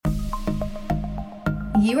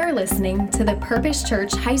You are listening to the Purpose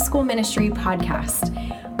Church High School Ministry podcast.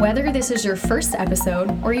 Whether this is your first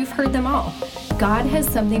episode or you've heard them all, God has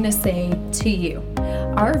something to say to you.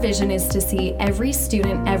 Our vision is to see every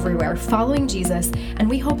student everywhere following Jesus, and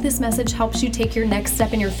we hope this message helps you take your next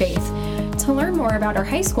step in your faith. To learn more about our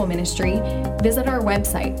high school ministry, visit our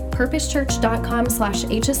website,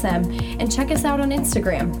 purposechurch.com/HSM, and check us out on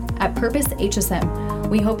Instagram at PurposeHSM.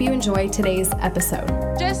 We hope you enjoy today's episode.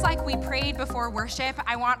 Just like we prayed before worship,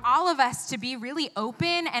 I want all of us to be really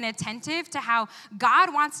open and attentive to how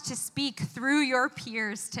God wants to speak through your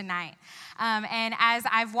peers tonight. And as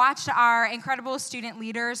I've watched our incredible student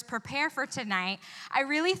leaders prepare for tonight, I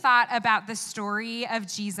really thought about the story of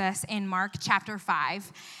Jesus in Mark chapter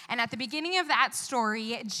 5. And at the beginning of that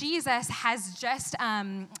story, Jesus has just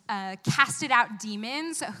casted out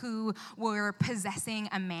demons who were possessing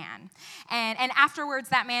a man. And afterwards,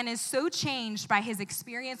 that man is so changed by his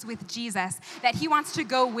experience with Jesus that he wants to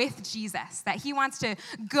go with Jesus, that he wants to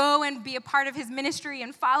go and be a part of his ministry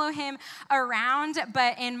and follow him around.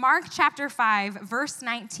 But in Mark chapter 5, verse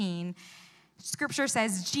 19, Scripture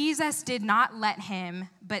says, Jesus did not let him,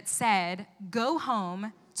 but said, "Go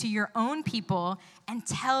home to your own people and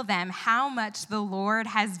tell them how much the Lord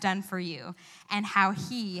has done for you and how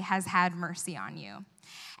he has had mercy on you."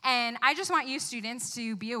 And I just want you students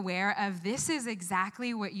to be aware of this is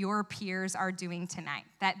exactly what your peers are doing tonight,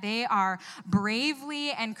 that they are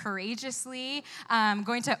bravely and courageously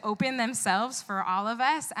going to open themselves for all of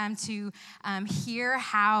us to hear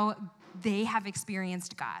how they have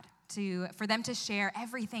experienced God. For them to share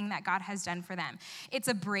everything that God has done for them. It's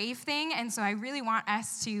a brave thing, and so I really want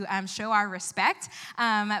us to show our respect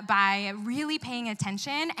by really paying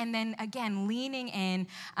attention and then, again, leaning in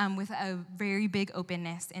with a very big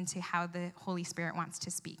openness into how the Holy Spirit wants to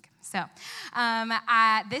speak. So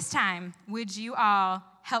at this time, would you all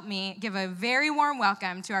help me give a very warm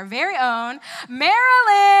welcome to our very own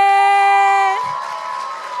Marilyn!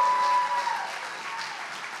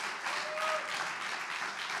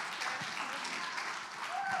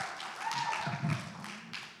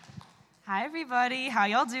 Hi, everybody. How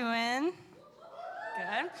y'all doing?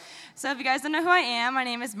 Good. So if you guys don't know who I am, my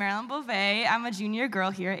name is Marilyn Beauvais. I'm a junior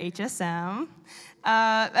girl here at HSM.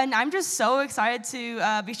 And I'm just so excited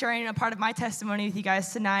to be sharing a part of my testimony with you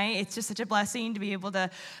guys tonight. It's just such a blessing to be able to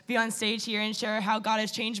be on stage here and share how God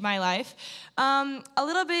has changed my life. A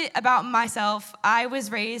little bit about myself. I was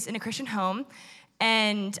raised in a Christian home.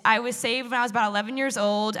 And I was saved when I was about 11 years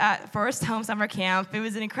old at Forest Home Summer Camp. It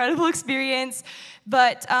was an incredible experience.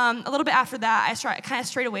 But a little bit after that, I kind of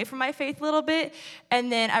strayed away from my faith a little bit.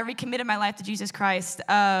 And then I recommitted my life to Jesus Christ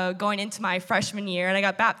going into my freshman year. And I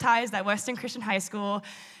got baptized at Western Christian High School.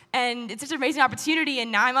 And it's such an amazing opportunity.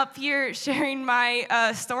 And now I'm up here sharing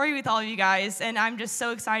my story with all of you guys. And I'm just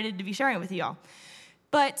so excited to be sharing it with you all.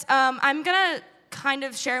 But I'm going to kind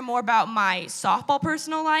of share more about my softball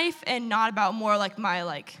personal life and not about more like my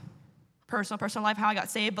personal life, how I got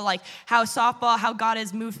saved, but like how God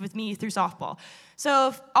has moved with me through softball. So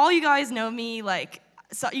if all you guys know me,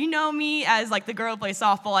 so you know me as like the girl who plays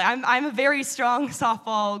softball. I'm a very strong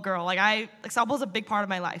softball girl. Softball is a big part of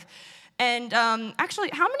my life. And actually,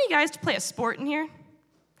 how many guys play a sport in here?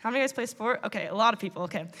 How many guys play sport? Okay, a lot of people.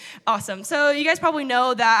 Okay, awesome. So you guys probably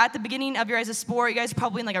know that at the beginning of your guys' sport, you guys are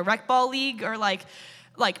probably in like a rec ball league or like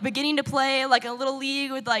beginning to play like a little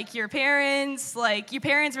league with like your parents. Like your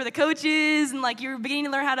parents were the coaches and like you were beginning to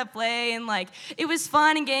learn how to play and like it was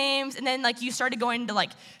fun and games. And then like you started going into like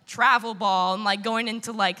travel ball and like going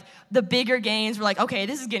into like the bigger games. We're like, okay,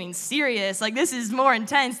 this is getting serious. Like this is more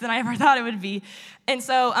intense than I ever thought it would be. And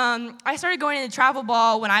so I started going into travel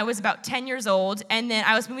ball when I was about 10 years old, and then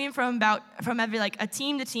I was moving from every like a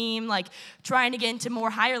team to team, like trying to get into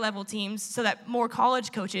more higher level teams so that more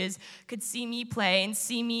college coaches could see me play and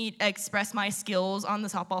see me express my skills on the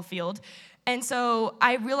softball field. And so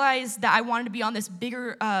I realized that I wanted to be on this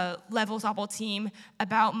bigger level softball team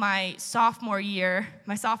about my sophomore year.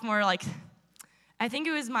 I think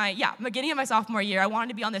it was beginning of my sophomore year. I wanted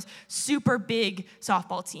to be on this super big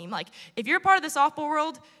softball team. Like, if you're a part of the softball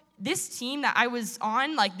world, this team that I was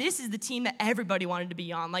on, like, this is the team that everybody wanted to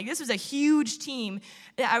be on. Like, this was a huge team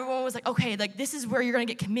that everyone was like, okay, like, this is where you're going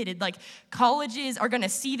to get committed. Like, colleges are going to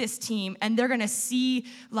see this team, and they're going to see,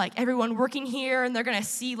 like, everyone working here, and they're going to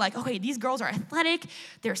see, like, okay, these girls are athletic,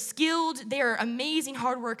 they're skilled, they're amazing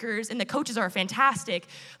hard workers, and the coaches are fantastic.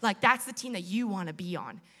 Like, that's the team that you want to be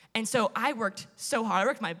on. And so I worked so hard. I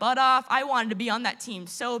worked my butt off. I wanted to be on that team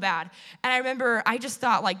so bad. And I remember I just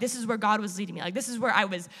thought, like, this is where God was leading me. Like, this is where I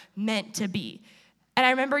was meant to be. And I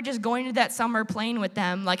remember just going to that summer playing with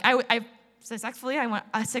them. Like, I successfully,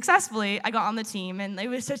 I got on the team, and it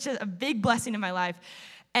was such a big blessing in my life.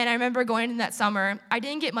 And I remember going into that summer, I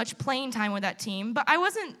didn't get much playing time with that team, but I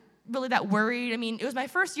wasn't really that worried. I mean, it was my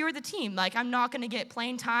first year with the team. Like, I'm not going to get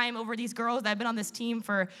playing time over these girls that have been on this team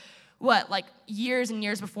for, years and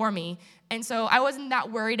years before me. And so I wasn't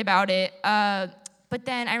that worried about it. But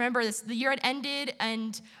then I remember the year had ended,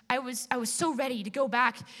 and I was so ready to go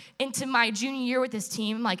back into my junior year with this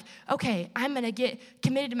team. I'm like, okay, I'm gonna get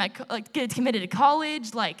committed to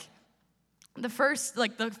college. Like the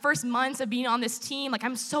first months of being on this team, like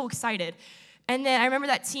I'm so excited. And then I remember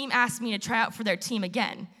that team asked me to try out for their team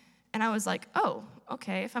again, and I was like, oh,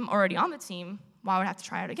 okay, if I'm already on the team, why would I have to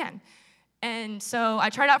try out again? And so I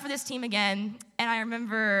tried out for this team again, and I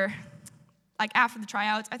remember, after the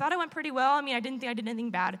tryouts, I thought it went pretty well. I mean, I didn't think I did anything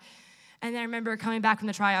bad. And then I remember coming back from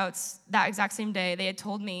the tryouts that exact same day, they had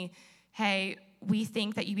told me, hey, we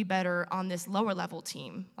think that you'd be better on this lower level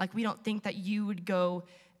team. Like, we don't think that you would go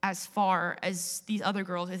as far as these other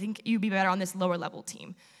girls. I think you'd be better on this lower level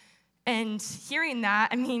team. And hearing that,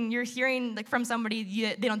 I mean, you're hearing from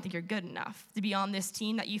somebody, they don't think you're good enough to be on this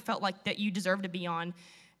team that you felt like that you deserve to be on.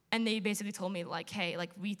 And they basically told me, hey,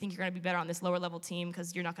 we think you're going to be better on this lower level team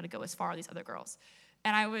because you're not going to go as far as these other girls.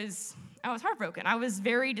 And I was heartbroken. I was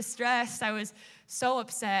very distressed. I was so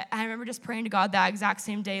upset. I remember just praying to God that exact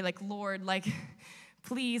same day, Lord,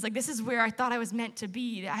 please, this is where I thought I was meant to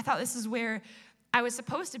be. I thought this is where I was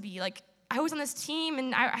supposed to be. I was on this team,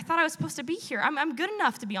 and I thought I was supposed to be here. I'm good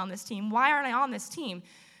enough to be on this team. Why aren't I on this team?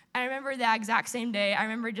 And I remember that exact same day, I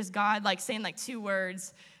remember just God, saying, 2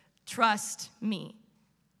 words, trust me.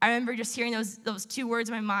 I remember just hearing those 2 words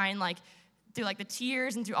in my mind, through the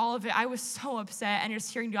tears and through all of it. I was so upset, and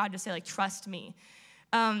just hearing God just say, trust me.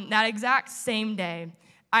 That exact same day,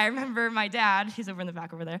 I remember my dad, he's over in the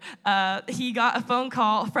back over there, he got a phone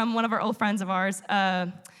call from one of our old friends of ours,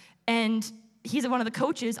 and he's one of the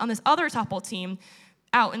coaches on this other softball team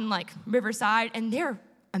out in Riverside, and they're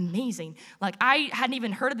amazing. I hadn't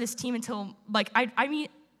even heard of this team until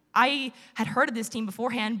I had heard of this team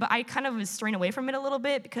beforehand, but I kind of was straying away from it a little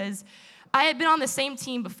bit because I had been on the same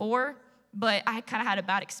team before, but I kind of had a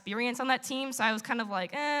bad experience on that team, so I was kind of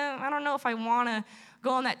I don't know if I want to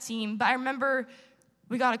go on that team. But I remember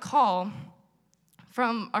we got a call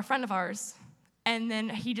from a friend of ours, and then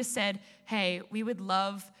he just said, hey, we would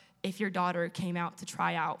love if your daughter came out to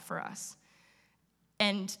try out for us.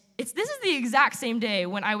 And this is the exact same day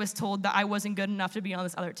when I was told that I wasn't good enough to be on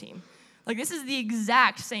this other team. This is the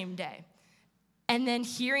exact same day. And then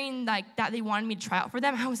hearing that they wanted me to try out for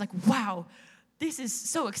them, I was like, wow, this is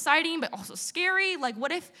so exciting, but also scary.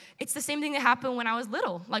 What if it's the same thing that happened when I was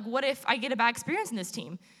little? What if I get a bad experience in this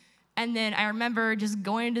team? And then I remember just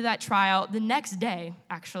going into that tryout the next day,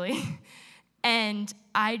 actually, and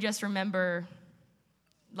I just remember,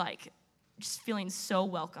 just feeling so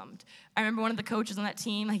welcomed. I remember one of the coaches on that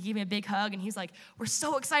team, he gave me a big hug, and he's like, we're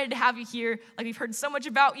so excited to have you here. We've heard so much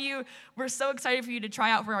about you. We're so excited for you to try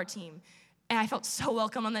out for our team. And I felt so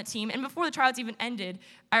welcome on that team. And before the tryouts even ended,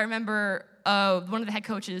 I remember one of the head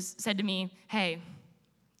coaches said to me, hey,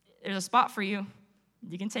 there's a spot for you.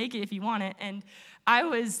 You can take it if you want it. And I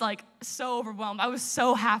was, so overwhelmed. I was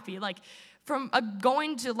so happy. From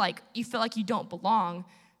going to, you feel like you don't belong,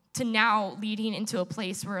 to now leading into a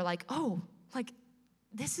place where,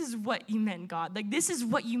 this is what you meant, God. This is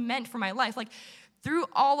what you meant for my life. Through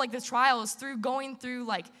all, the trials, through going through,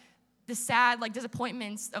 the sad,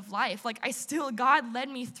 disappointments of life, God led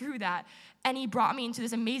me through that. And he brought me into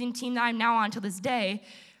this amazing team that I'm now on to this day.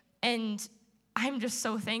 And I'm just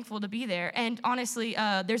so thankful to be there. And honestly,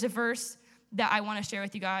 there's a verse that I want to share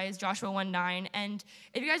with you guys, Joshua 1:9. And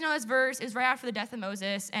if you guys know this verse, it's right after the death of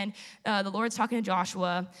Moses, and the Lord's talking to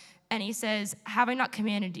Joshua, and he says, have I not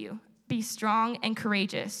commanded you? Be strong and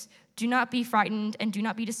courageous. Do not be frightened and do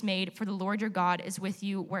not be dismayed, for the Lord your God is with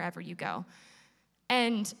you wherever you go.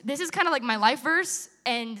 And this is kind of my life verse,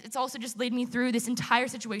 and it's also just led me through this entire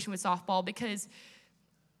situation with softball, because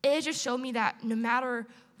it just showed me that no matter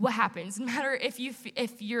what happens, no matter if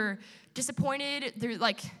you're disappointed,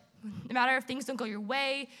 no matter if things don't go your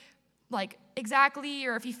way, exactly,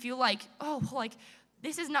 or if you feel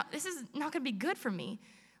this is not going to be good for me,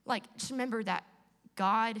 just remember that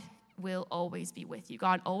God will always be with you.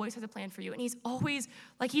 God always has a plan for you, and he's always,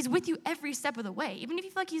 he's with you every step of the way, even if you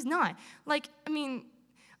feel like he's not.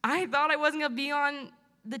 I thought I wasn't going to be on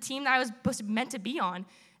the team that I was meant to be on,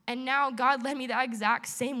 and now God led me that exact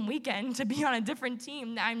same weekend to be on a different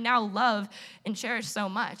team that I now love and cherish so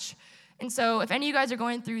much. And so if any of you guys are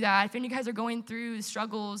going through that, if any of you guys are going through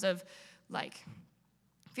struggles of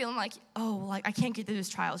feeling like, oh, like I can't get through those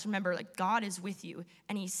trials, remember, like God is with you,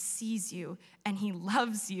 and he sees you, and he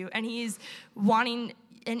loves you, and he is wanting,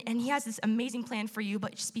 and he has this amazing plan for you,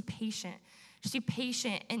 but just be patient. Just be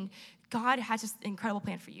patient, and God has this incredible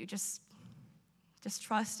plan for you. Just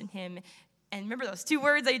trust in him. And remember those 2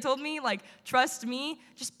 words that he told me, like, trust me.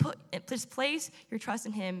 Just place your trust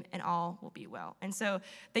in him, and all will be well. And so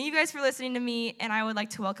thank you guys for listening to me, and I would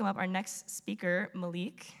like to welcome up our next speaker,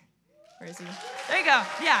 Maliq. Where is he? There you go.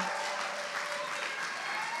 Yeah.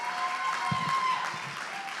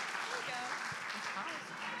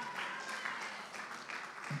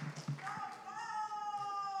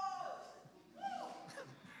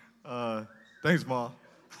 Thanks, Ma.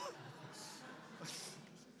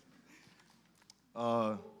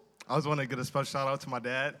 I just want to give a special shout out to my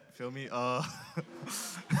dad. Feel me? Love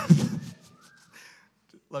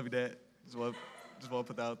you, Dad. Just want to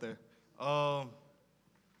put that out there.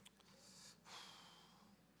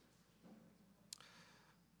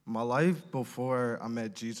 My life before I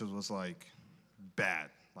met Jesus was like bad,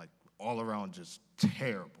 like all around just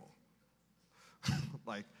terrible.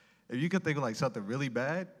 Like if you could think of like something really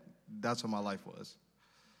bad, that's what my life was.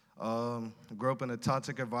 I grew up in a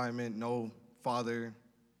toxic environment, no father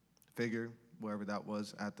figure, wherever that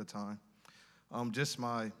was at the time. Just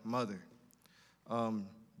my mother.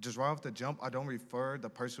 Just right off the jump, I don't refer the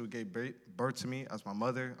person who gave birth to me as my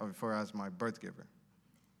mother. I refer her as my birth giver.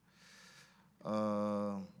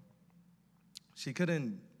 She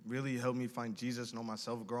couldn't really help me find Jesus nor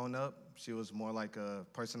myself growing up. She was more like a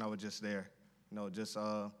person that was just there. You know, just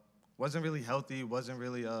wasn't really healthy, wasn't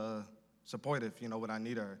really supportive, you know, when I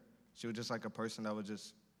needed her. She was just like a person that would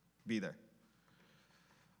just be there.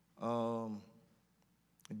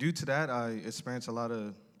 Due to that, I experienced a lot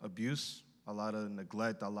of abuse, a lot of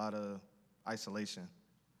neglect, a lot of isolation.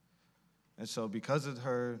 And so because of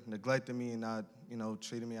her neglecting me and not, you know,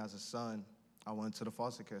 treating me as a son, I went to the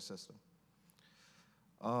foster care system.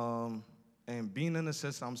 And being in the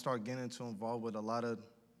system, I'm starting getting involved with a lot of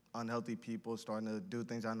unhealthy people, starting to do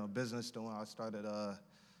things I had no business doing. I started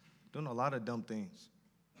doing a lot of dumb things.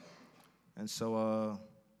 And so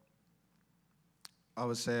I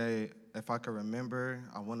would say, if I could remember,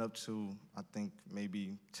 I went up to, I think,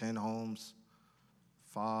 maybe 10 homes,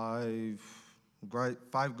 5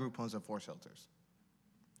 group homes and 4 shelters.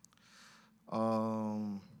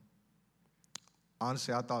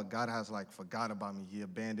 Honestly, I thought God has, like, forgot about me. He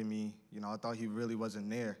abandoned me. You know, I thought he really wasn't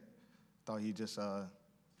there. I thought he just,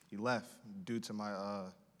 he left due to my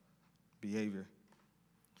behavior.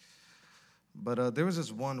 But there was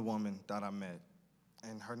this one woman that I met,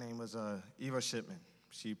 and her name was Eva Shipman.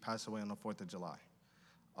 She passed away on the 4th of July.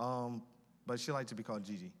 But she liked to be called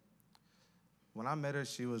Gigi. When I met her,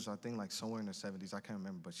 she was, I think, like somewhere in her 70s. I can't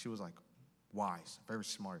remember, but she was, like, wise, very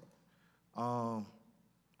smart. I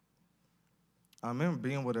remember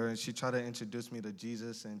being with her, and she tried to introduce me to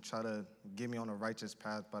Jesus and try to get me on a righteous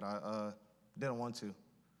path, but I didn't want to.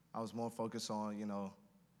 I was more focused on, you know,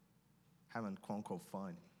 having quote-unquote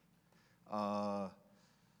fun.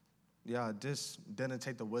 Yeah, I just didn't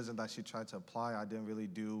take the wisdom that she tried to apply. I didn't really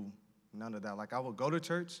do none of that. Like, I would go to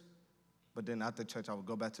church, but then after church, I would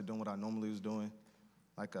go back to doing what I normally was doing,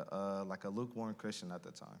 like a lukewarm Christian at the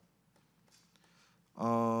time.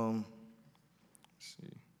 Let's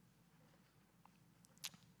see.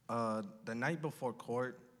 The night before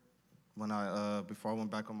court, before I went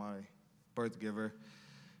back on my birth giver,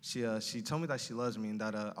 she told me that she loves me and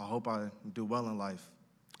that I hope I do well in life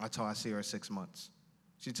until I see her in 6 months.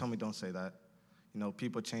 She told me, don't say that. You know,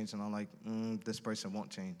 people change, and I'm like, this person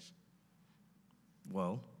won't change.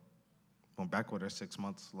 Well, went back with her 6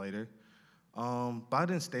 months later. But I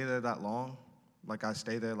didn't stay there that long. Like, I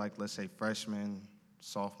stayed there, like, let's say freshman,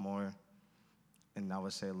 sophomore, and I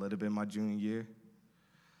would say a little bit my junior year.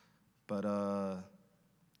 But,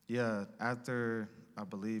 yeah, after, I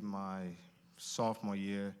believe, my sophomore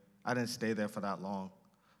year, I didn't stay there for that long.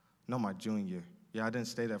 No, my junior year. Yeah, I didn't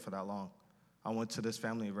stay there for that long. I went to this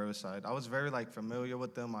family in Riverside. I was very, like, familiar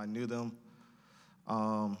with them. I knew them.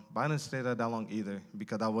 But I didn't stay there that long either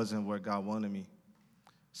because that wasn't where God wanted me.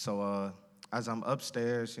 So as I'm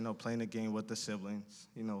upstairs, you know, playing a game with the siblings,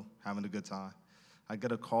 you know, having a good time, I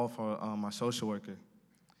get a call from my social worker.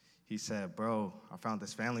 He said, bro, I found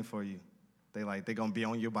this family for you. They're going to be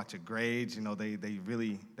on you about your grades. You know, they're going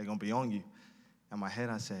to be on you. In my head,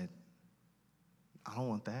 I said, I don't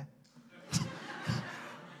want that.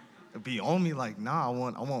 Be on me, like, nah, I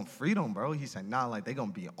want freedom, bro. He said, nah, like, they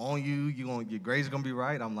going to be on you. Your grades are going to be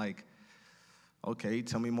right. I'm like, okay,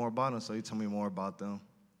 tell me more about them. So he told me more about them.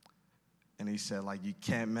 And he said, like, you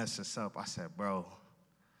can't mess this up. I said, bro,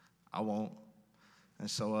 I won't. And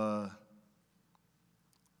so,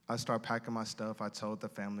 I started packing my stuff. I told the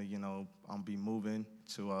family, I'll be moving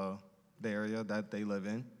to the area that they live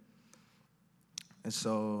in. And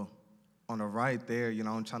so on the ride there,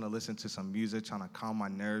 I'm trying to listen to some music, trying to calm my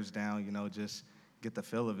nerves down, just get the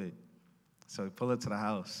feel of it. So we pull up to the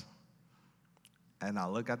house. And I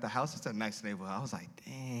look at the house. It's a nice neighborhood. I was like,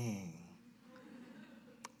 dang,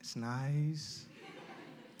 it's nice.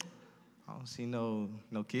 I don't see no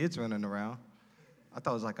kids running around. I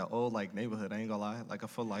thought it was like an old neighborhood. I ain't gonna lie, like a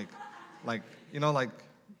full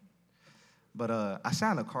But I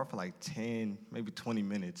sat in the car for 10, maybe 20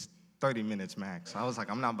 minutes, 30 minutes max. I was like,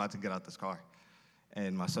 I'm not about to get out this car.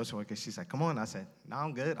 And my social worker, she said, come on. I said, no,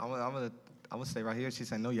 I'm good. I'm gonna stay right here. She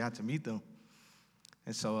said, no, you have to meet them.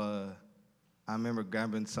 And so I remember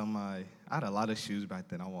grabbing I had a lot of shoes back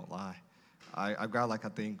then, I won't lie. I grabbed, I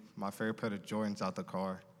think, my favorite pair of Jordans out the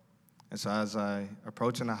car. And so as I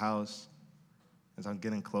approaching the house, as I'm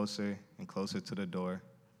getting closer and closer to the door,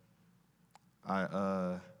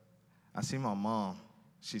 I see my mom.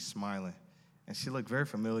 She's smiling, and she looked very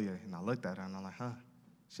familiar. And I looked at her, and I'm like, huh,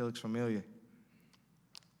 she looks familiar.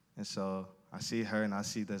 And so I see her, and I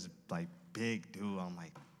see this, big dude. I'm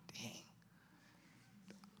like, dang.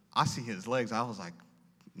 I see his legs. I was like,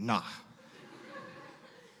 nah.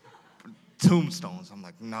 Tombstones. I'm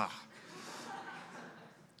like, nah.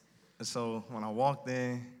 And so when I walked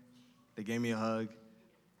in, they gave me a hug,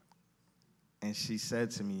 and she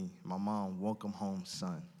said to me, my mom, welcome home,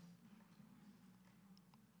 son.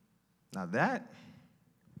 Now that,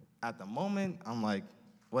 at the moment, I'm like,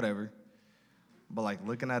 whatever. But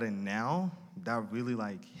looking at it now, that really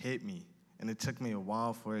hit me. And it took me a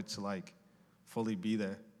while for it to fully be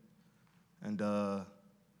there. And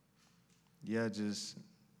just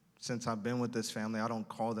since I've been with this family, I don't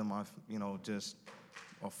call them my, just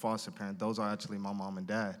a foster parent. Those are actually my mom and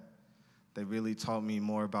dad. They really taught me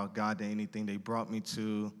more about God than anything. They brought me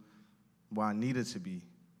to where I needed to be.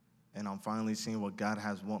 And I'm finally seeing what God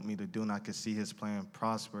has want me to do, and I can see his plan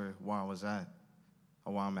prosper where I was at,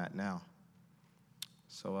 or where I'm at now.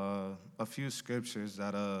 So a few scriptures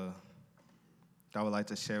that I would like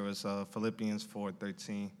to share is Philippians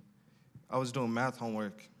 4:13. I was doing math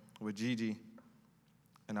homework with Gigi,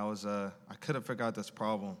 and I couldn't figure out this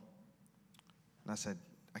problem. And I said,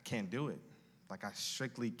 I can't do it. I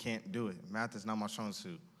strictly can't do it. Math is not my strong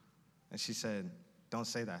suit. And she said, don't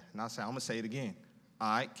say that. And I said, I'm going to say it again.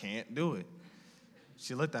 I can't do it.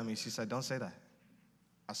 She looked at me. She said, don't say that.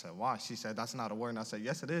 I said, why? She said, that's not a word. And I said,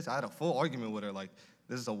 yes, it is. I had a full argument with her.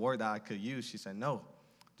 This is a word that I could use. She said, no.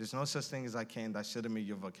 There's no such thing as I can. That shouldn't be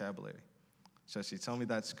your vocabulary. So she told me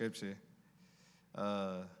that scripture.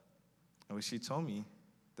 And when she told me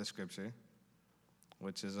the scripture,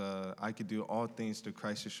 which is, I could do all things through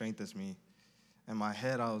Christ who strengthens me. In my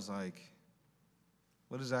head, I was like,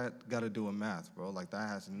 what does that got to do with math, bro? That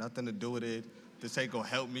has nothing to do with it. This ain't going to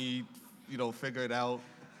help me, figure it out.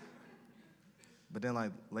 But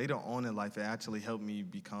then, later on in life, it actually helped me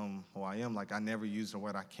become who I am. I never use the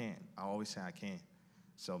word I can't. I always say I can.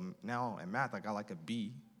 So now in math, I got a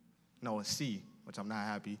B. No, a C, which I'm not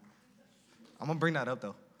happy. I'm going to bring that up,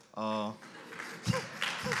 though.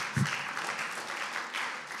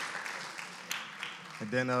 And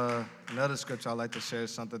then another scripture I'd like to share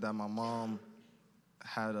is something that my mom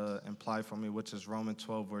had implied for me, which is Romans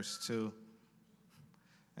 12, verse 2.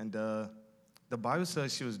 And the Bible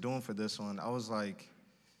says she was doing for this one. I was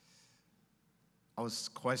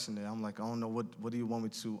questioning it. I'm like, I don't know, what do you want me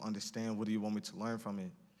to understand? What do you want me to learn from it?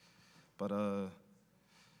 But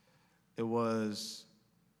it was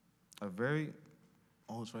a very,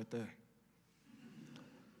 it's right there.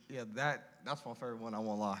 Yeah, that's my favorite one, I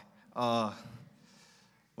won't lie.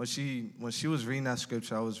 When she was reading that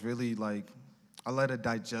scripture, I was really I let it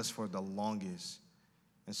digest for the longest.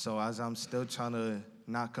 And so as I'm still trying to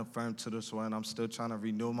not conform to this one, I'm still trying to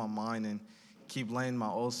renew my mind and keep letting my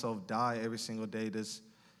old self die every single day. This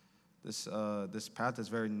path is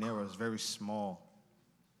very narrow, it's very small.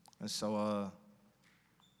 And so I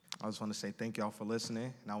just want to say thank y'all for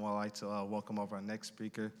listening. And I would like to welcome over our next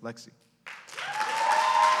speaker, Lexi.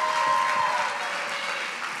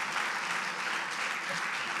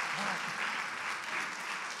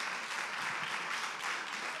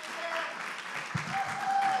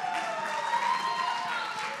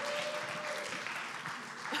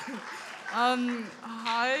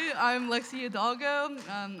 Hi, I'm Lexi Hidalgo.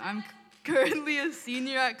 I'm currently a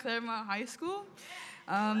senior at Claremont High School.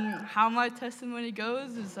 How my testimony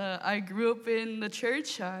goes is I grew up in the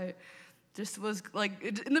church. I just was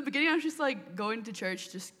in the beginning, I was just going to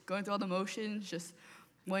church, just going through all the motions, just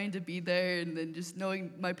wanting to be there, and then just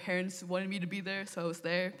knowing my parents wanted me to be there, so I was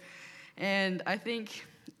there. And I think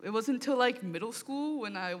it wasn't until like middle school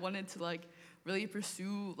when I wanted to like really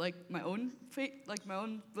pursue like my own faith, like my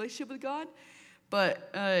own relationship with God.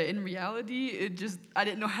 But in reality, I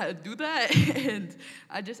didn't know how to do that, and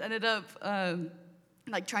I just ended up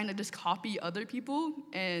like trying to just copy other people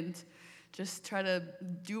and just try to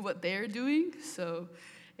do what they're doing. So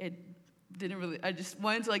it didn't really, I just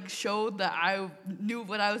wanted to like show that I knew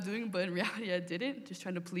what I was doing, but in reality I didn't, just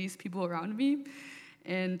trying to please people around me.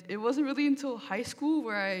 And it wasn't really until high school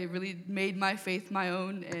where I really made my faith my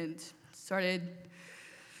own and started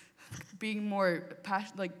being more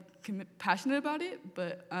passionate about it.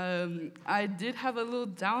 But I did have a little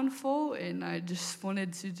downfall, and I just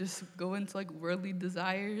wanted to just go into like worldly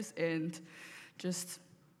desires and just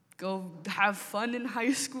go have fun in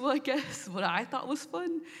high school, I guess, what I thought was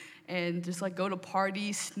fun, and just like go to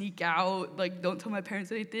parties, sneak out, like don't tell my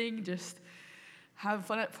parents anything, just have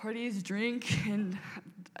fun at parties, drink, and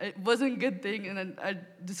it wasn't a good thing. And then I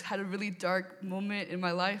just had a really dark moment in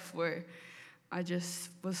my life where I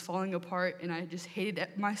just was falling apart, and I just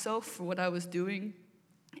hated myself for what I was doing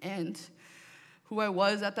and who I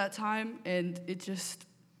was at that time, and I just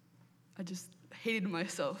hated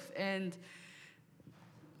myself. And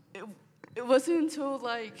it wasn't until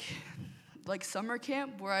like summer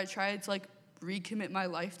camp where I tried to like recommit my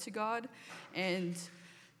life to God, and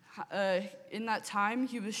in that time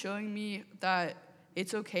he was showing me that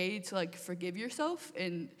it's okay to like forgive yourself.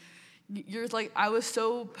 And you're like, I was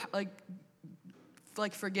so like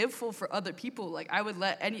forgiveful for other people. Like I would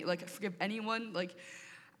forgive anyone. Like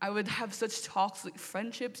I would have such toxic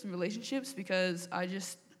friendships and relationships because I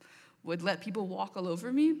just would let people walk all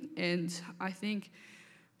over me. And I think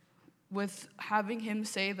with having him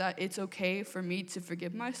say that it's okay for me to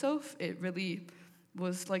forgive myself, it really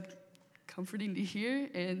was like comforting to hear.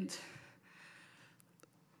 And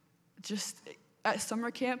just at summer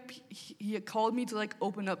camp, he had called me to like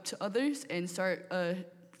open up to others and start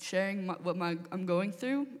sharing what I'm going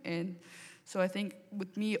through. And so I think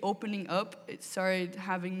with me opening up, it started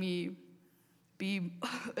having me be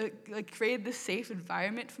create this safe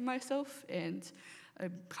environment for myself, and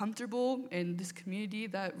comfortable in this community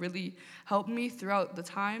that really helped me throughout the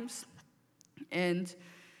times. And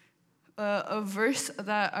a verse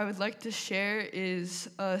that I would like to share is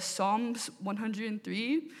Psalms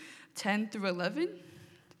 103, 10 through 11.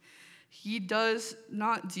 He does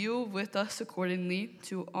not deal with us accordingly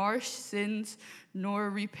to our sins, nor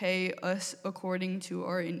repay us according to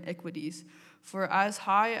our iniquities. For as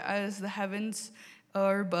high as the heavens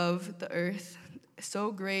are above the earth,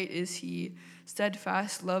 so great is he,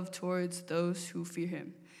 steadfast love towards those who fear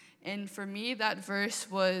him. And for me, that verse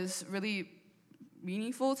was really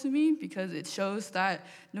meaningful to me because it shows that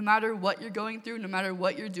no matter what you're going through, no matter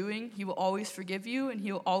what you're doing, he will always forgive you and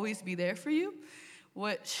he will always be there for you,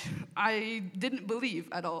 which I didn't believe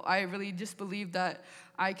at all. I really just believed that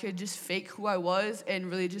I could just fake who I was and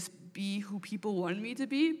really just be who people wanted me to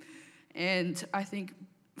be. And I think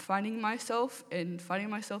finding myself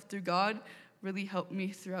through God really helped me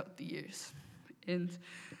throughout the years. And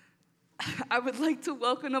I would like to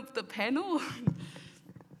welcome up the panel.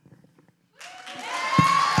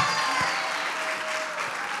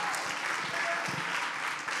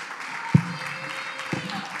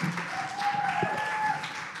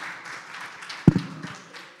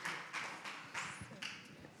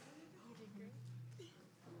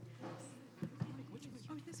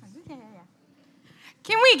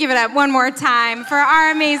 Can we give it up one more time for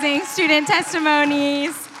our amazing student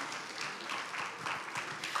testimonies?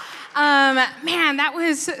 Man, that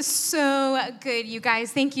was so good, you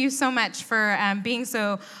guys. Thank you so much for being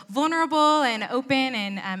so vulnerable and open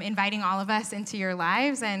and inviting all of us into your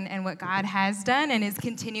lives and what God has done and is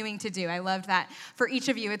continuing to do. I loved that for each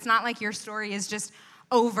of you. It's not like your story is just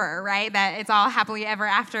over, right? That it's all happily ever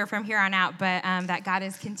after from here on out, but that God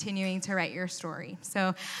is continuing to write your story.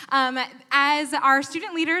 So as our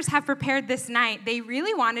student leaders have prepared this night, they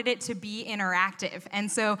really wanted it to be interactive.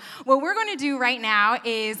 And so what we're going to do right now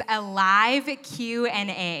is a live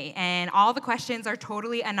Q&A, and all the questions are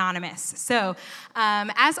totally anonymous. So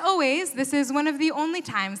as always, this is one of the only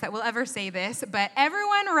times that we'll ever say this, but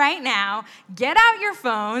everyone right now, get out your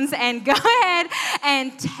phones and go ahead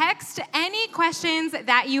and text any questions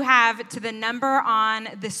that you have to the number on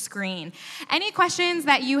the screen. Any questions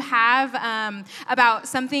that you have about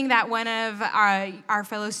something that one of our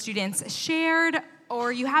fellow students shared,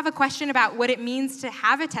 or you have a question about what it means to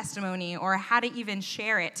have a testimony or how to even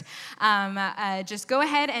share it, just go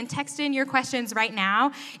ahead and text in your questions right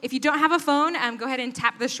now. If you don't have a phone, go ahead and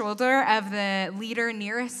tap the shoulder of the leader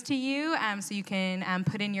nearest to you so you can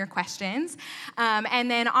put in your questions. And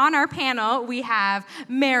then on our panel, we have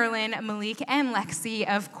Marilyn, Maliq, and Lexi,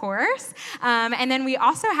 of course. And then we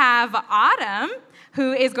also have Autumn,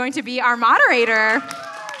 who is going to be our moderator.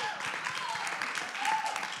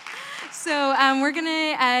 So we're going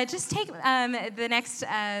to just take the next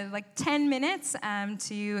 10 minutes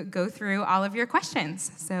to go through all of your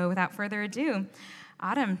questions. So without further ado,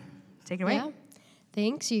 Autumn, take it away. Yeah.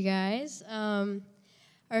 Thanks, you guys.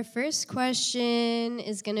 Our first question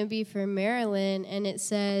is going to be for Marilyn, and it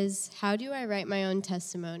says, how do I write my own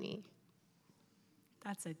testimony?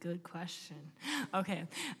 That's a good question. Okay.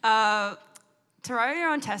 To write your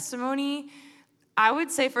own testimony, I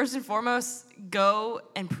would say first and foremost, go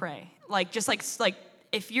and pray. Just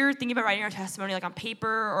if you're thinking about writing your testimony on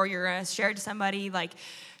paper or you're gonna share it to somebody,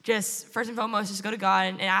 just first and foremost, just go to God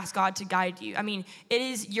and ask God to guide you. I mean, it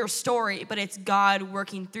is your story, but it's God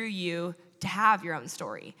working through you to have your own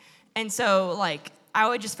story. And so I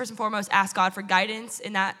would just first and foremost ask God for guidance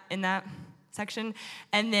in that section,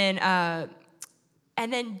 and then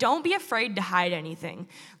don't be afraid to hide anything.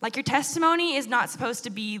 Your testimony is not supposed to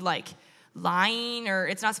be lying, or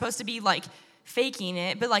it's not supposed to be faking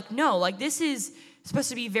it, but no, this is supposed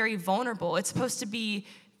to be very vulnerable. It's supposed to be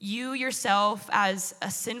you yourself as a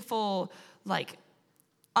sinful,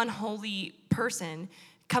 unholy person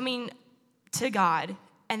coming to God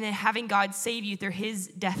and then having God save you through his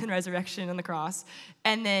death and resurrection on the cross,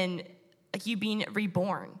 and then you being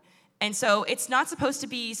reborn. And so it's not supposed to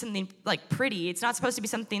be something pretty. It's not supposed to be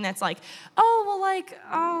something that's it's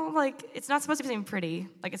not supposed to be something pretty.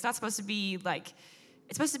 It's not supposed to be it's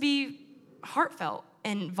supposed to be heartfelt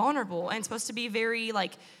and vulnerable, and it's supposed to be very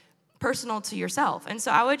personal to yourself. And so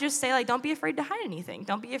I would just say don't be afraid to hide anything.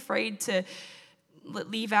 Don't be afraid to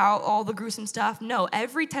leave out all the gruesome stuff. No,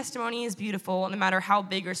 every testimony is beautiful, no matter how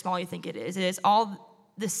big or small you think it is. It is all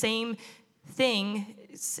the same thing,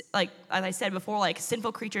 as I said before,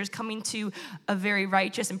 sinful creatures coming to a very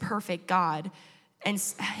righteous and perfect God, and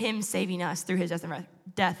him saving us through his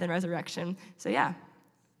death and resurrection. So yeah,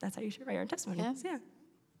 that's how you should write your testimony. Yeah.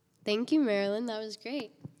 Thank you, Marilyn. That was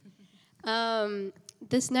great.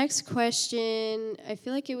 This next question, I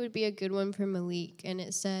feel like it would be a good one for Maliq, and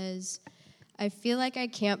it says, I feel like I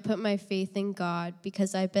can't put my faith in God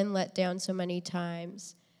because I've been let down so many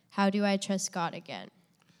times. How do I trust God again?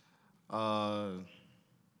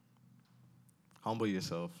 Humble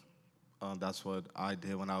yourself. That's what I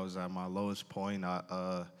did when I was at my lowest point.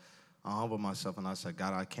 I humbled myself and I said,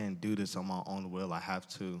 God, I can't do this on my own will. I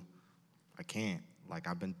can't.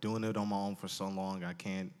 I've been doing it on my own for so long. I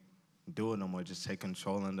can't do it no more. Just take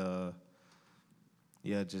control and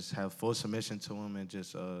just have full submission to him and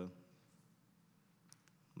just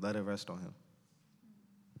let it rest on him.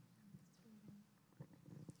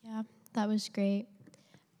 Yeah, that was great.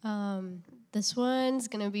 This one's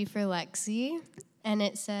going to be for Lexi, and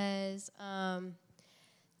it says,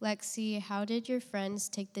 Lexi, how did your friends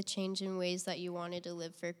take the change in ways that you wanted to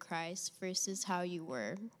live for Christ versus how you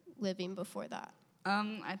were living before that?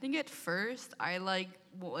 I think at first I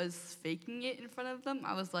was faking it in front of them.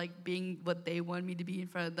 I was being what they wanted me to be in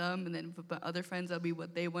front of them, and then with my other friends I'll be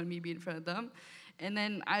what they wanted me to be in front of them. And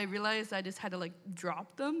then I realized I just had to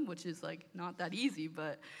drop them, which is not that easy,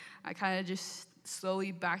 but I kind of just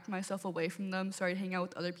slowly backed myself away from them, started hanging out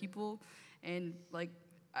with other people, and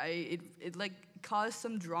it caused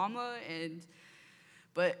some drama,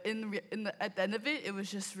 but at the end of it, it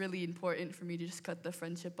was just really important for me to just cut the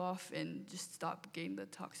friendship off and just stop getting the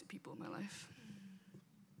toxic people in my life.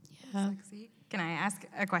 Yeah. Lexi, can I ask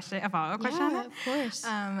a follow-up question on that? Of course.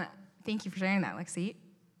 Thank you for sharing that, Lexi.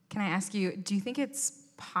 Can I ask you, do you think it's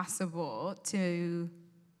possible to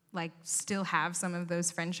still have some of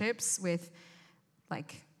those friendships with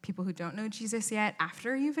people who don't know Jesus yet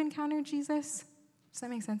after you've encountered Jesus? Does that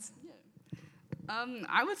make sense?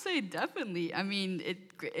 I would say definitely. I mean,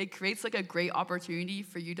 it creates a great opportunity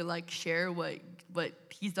for you to share what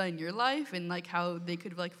he's done in your life, and how they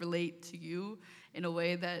could relate to you in a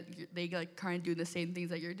way that they kind of do the same things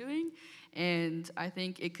that you're doing. And I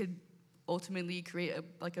think it could ultimately create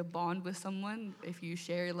a bond with someone if you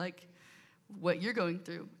share what you're going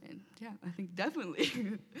through. And yeah, I think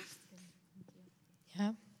definitely.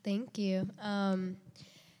 Yeah, thank you.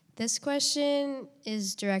 This question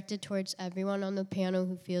is directed towards everyone on the panel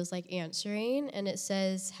who feels like answering, and it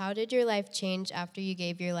says, how did your life change after you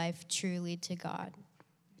gave your life truly to God?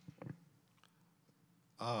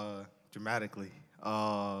 Dramatically.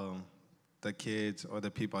 the kids or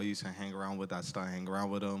the people I used to hang around with, I started hanging around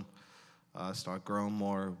with them. Start growing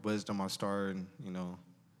more wisdom. I started,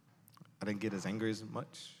 I didn't get as angry as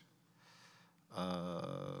much.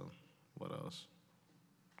 What else?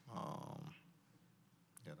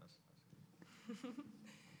 Yeah,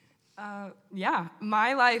 that's Yeah,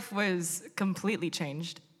 my life was completely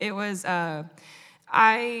changed. It was,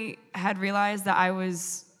 I had realized that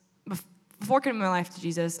before committing my life to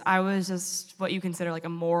Jesus, I was just what you consider like a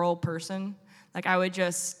moral person. Like I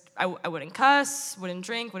wouldn't cuss, wouldn't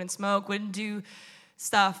drink, wouldn't smoke, wouldn't do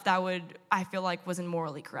stuff that I feel like wasn't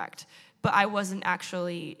morally correct. But I wasn't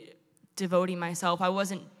actually devoting myself. I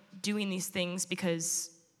wasn't doing these things because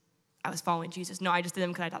I was following Jesus. No, I just did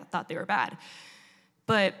them because I thought they were bad.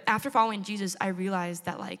 But after following Jesus, I realized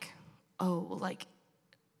that like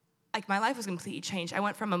my life was completely changed. I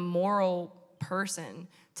went from a moral person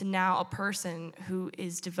to now a person who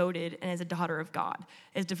is devoted and is a daughter of God,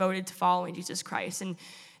 is devoted to following Jesus Christ, and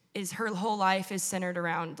her whole life is centered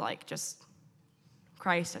around like just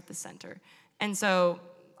Christ at the center. And so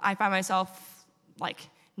I find myself like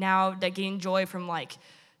now getting joy from like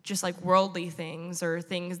just like worldly things or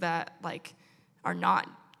things that like are not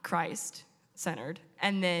Christ centered.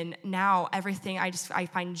 And then now everything I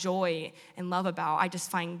find joy and love about, I just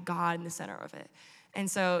find God in the center of it. And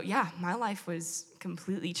so, yeah, my life was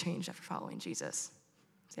completely changed after following Jesus.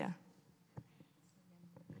 So, yeah.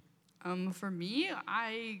 For me,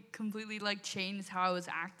 I completely like changed how I was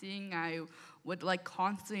acting. I would like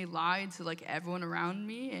constantly lie to like everyone around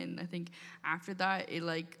me, and I think after that,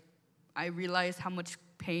 I realized how much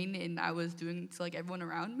pain I was doing to like everyone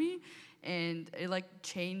around me, and it like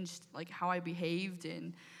changed like how I behaved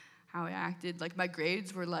and how I acted. Like my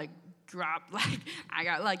grades were like dropped, like I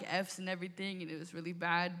got like F's and everything, and it was really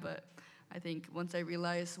bad. But I think once I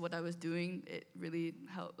realized what I was doing, it really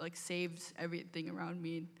helped, like saved everything around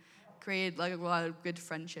me and created like a lot of good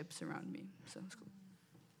friendships around me. So it's cool.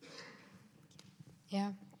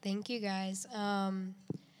 Yeah, thank you guys.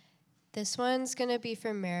 This one's going to be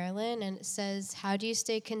for Marilyn, and it says, how do you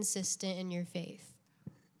stay consistent in your faith?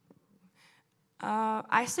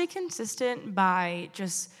 I stay consistent by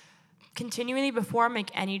just continually, before I make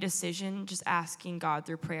any decision, just asking God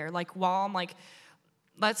through prayer. Like while I'm like,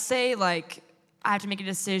 let's say like I have to make a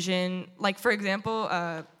decision, like for example,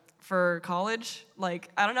 for college, like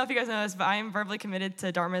I don't know if you guys know this, but I am verbally committed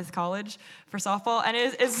to Dartmouth College for softball, and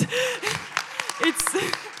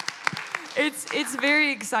it's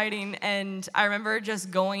very exciting. And I remember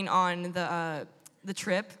just going on the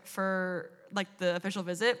trip for like the official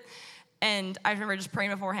visit, and I remember just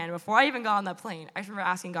praying beforehand. Before I even got on that plane, I remember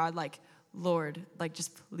asking God, like, Lord, like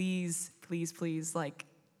just please, please, please, like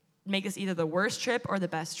make this either the worst trip or the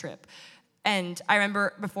best trip. And I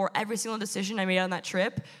remember before every single decision I made on that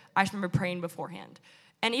trip, I just remember praying beforehand.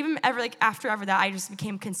 And even after that, I just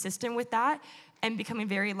became consistent with that and becoming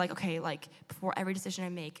very like, okay, like before every decision I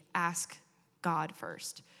make, ask God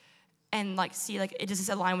first. And like see, like, does this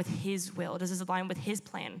align with his will? Does this align with his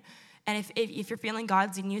plan? And if you're feeling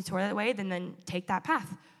God's leading you toward that way, then take that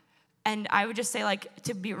path. And I would just say, like,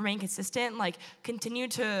 to remain consistent, like, continue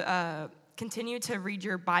to read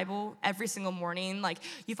your Bible every single morning. Like,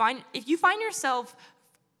 if you find yourself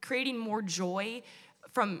creating more joy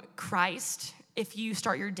from Christ, if you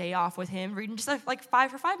start your day off with him, reading just like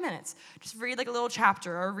 5 minutes, just read like a little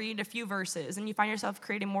chapter or read a few verses, and you find yourself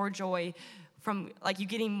creating more joy from, like, you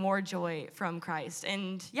getting more joy from Christ.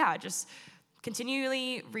 And yeah, just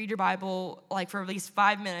continually read your Bible like for at least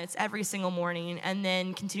 5 minutes every single morning, and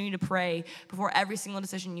then continue to pray before every single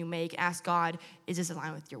decision you make. Ask God, is this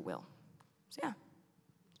aligned with your will? So yeah.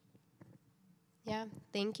 Yeah,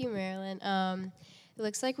 thank you, Marilyn. It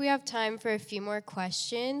looks like we have time for a few more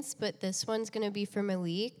questions, but this one's going to be for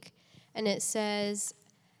Maliq, and it says,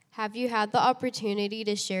 have you had the opportunity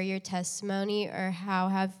to share your testimony, or how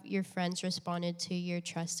have your friends responded to your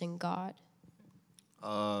trust in God?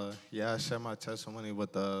 Yeah, I shared my testimony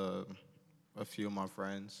with a few of my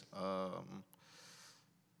friends.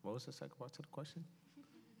 What was the second part to the question?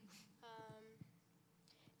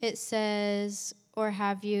 It says, or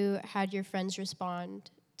have you had your friends respond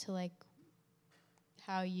to like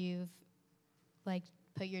how you've like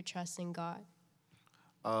put your trust in God?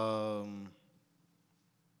 That's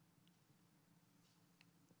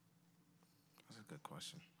a good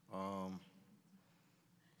question.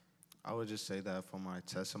 I would just say that for my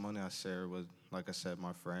testimony, I share with, like I said,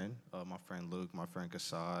 my friend Luke, my friend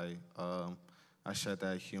Kasai. I shared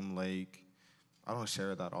that at Hume Lake. I don't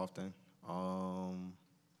share it that often.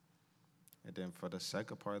 And then for the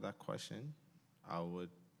second part of that question, I have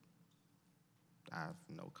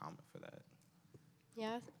no comment for that.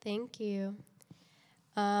 Yeah, thank you.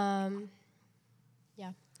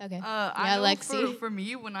 Yeah. Okay. I know Lexi. for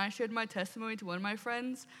me, when I shared my testimony to one of my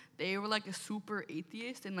friends, they were like a super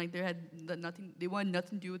atheist and like they wanted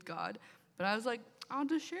nothing to do with God. But I was like, I'll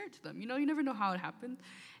just share it to them. You know, you never know how it happened.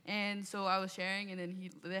 And so I was sharing, and then he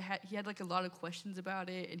had like a lot of questions about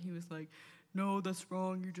it, and he was like, no, that's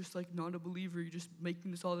wrong. You're just like not a believer. You're just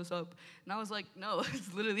making all this up. And I was like, no,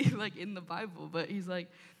 it's literally like in the Bible. But he's like,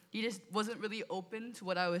 he just wasn't really open to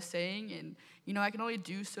what I was saying. And, you know, I can only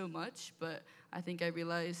do so much. But I think I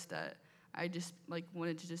realized that I just like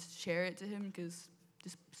wanted to just share it to him because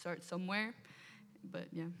just start somewhere. But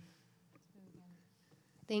yeah.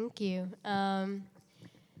 Thank you.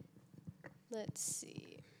 Let's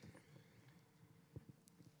see.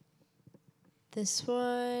 This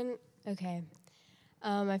one, okay.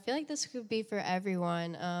 I feel like this could be for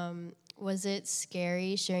everyone. Was it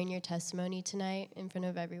scary sharing your testimony tonight in front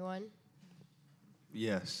of everyone?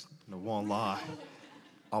 Yes, no won't lie.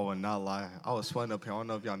 I would not lie. I was sweating up here. I don't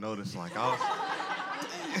know if y'all noticed. Like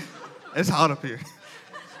it's hot up here.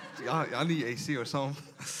 y'all need AC or something.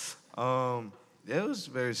 Yeah, it was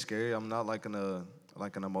very scary. I'm not like an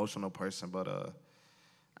emotional person, but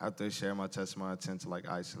after sharing my testimony, I tend to like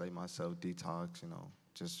isolate myself, detox, you know,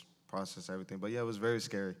 just process everything. But yeah, it was very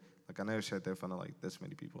scary. Like I never shared that in front of like this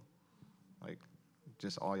many people. Like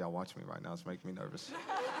just all y'all watching me right now is making me nervous.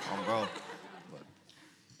 Bro. But.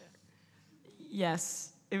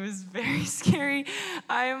 Yes, it was very scary.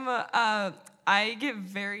 I get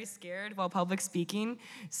very scared while public speaking.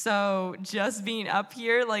 So just being up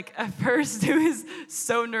here, like at first it was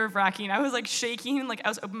so nerve-wracking. I was like shaking, like I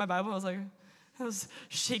was opening my Bible, I was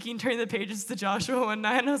shaking, turning the pages to Joshua one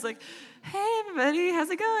night, and I was like, hey everybody, how's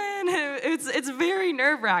it going? It's very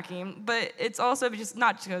nerve-wracking, but it's also just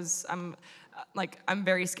not because I'm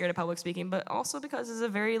very scared of public speaking, but also because it's a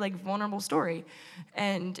very like vulnerable story.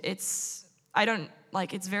 And it's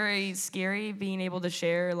very scary being able to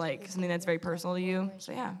share like something that's very personal to you.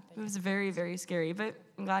 So yeah, it was very, very scary, but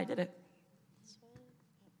I'm glad I did it.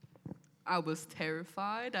 I was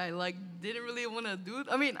terrified. I like didn't really want to do it.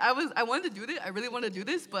 I mean, I wanted to do it. I really wanted to do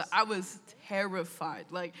this, but I was terrified.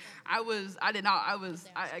 Like I was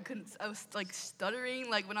like stuttering.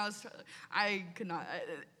 Like when I could not.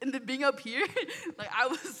 And then being up here, like I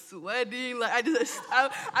was sweating. Like I just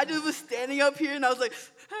was standing up here and I was like,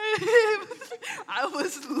 I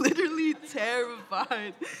was literally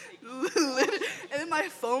terrified. And then my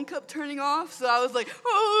phone kept turning off, so I was like,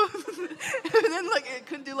 oh. And then like it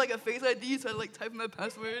couldn't do like a Face ID, so I like typed my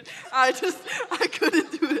password. I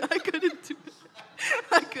couldn't do it. I couldn't do it.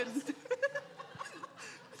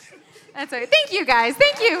 That's all right. Thank you, guys.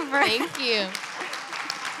 Thank you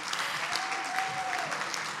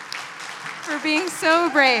for being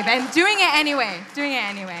so brave and doing it anyway.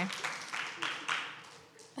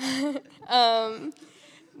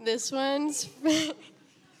 This one's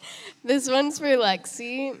for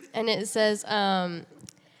Lexi, and it says,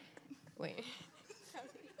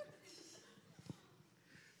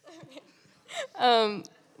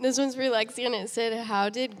 this one's for Lexi, and it said, how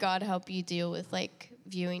did God help you deal with, like,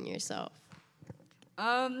 viewing yourself?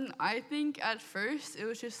 I think at first it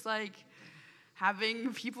was just, like,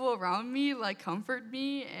 having people around me, like, comfort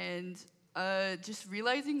me, and just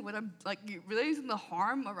realizing realizing the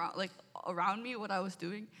harm around me, what I was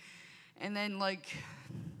doing, and then, like,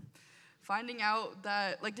 finding out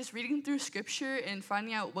that, like, just reading through scripture and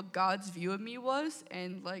finding out what God's view of me was,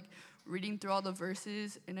 and, like, reading through all the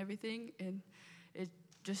verses and everything, and it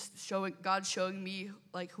just God showing me,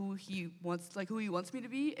 like, who he wants me to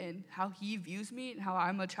be, and how he views me, and how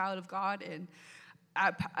I'm a child of God, and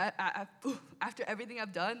after everything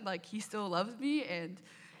I've done, like, he still loves me, and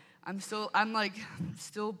I'm still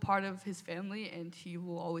part of his family, and he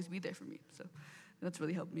will always be there for me, so that's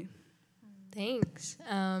really helped me. Thanks.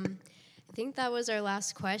 I think that was our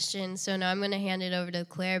last question, so now I'm going to hand it over to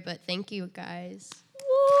Claire, but thank you, guys.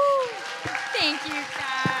 Woo! Thank you, guys.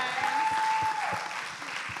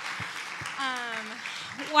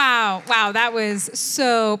 Wow, that was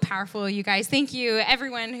so powerful, you guys. Thank you,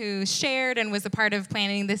 everyone who shared and was a part of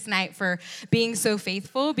planning this night, for being so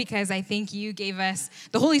faithful, because I think you gave us,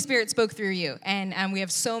 the Holy Spirit spoke through you, and we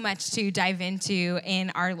have so much to dive into in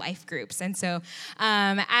our life groups. And so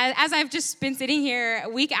as I've just been sitting here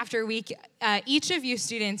week after week, each of you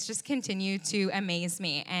students just continue to amaze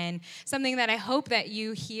me. And something that I hope that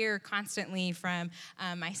you hear constantly from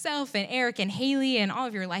myself and Eric and Haley and all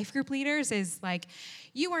of your life group leaders is, like,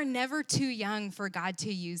 you are never too young for God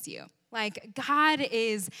to use you. Like, God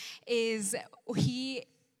he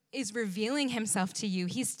is revealing himself to you.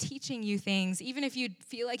 He's teaching you things. Even if you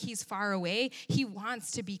feel like he's far away, he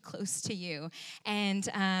wants to be close to you. And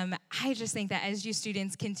I just think that as you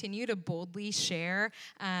students continue to boldly share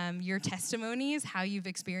your testimonies, how you've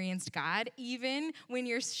experienced God, even when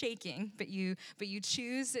you're shaking, but you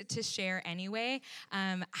choose to share anyway,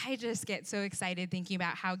 I just get so excited thinking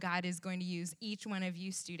about how God is going to use each one of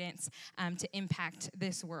you students to impact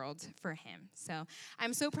this world for him. So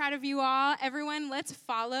I'm so proud of you all. Everyone, let's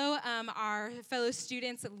follow our fellow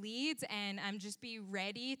students' leads and just be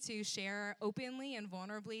ready to share openly and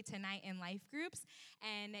vulnerably tonight in life groups.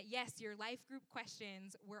 And yes, your life group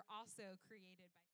questions were also created by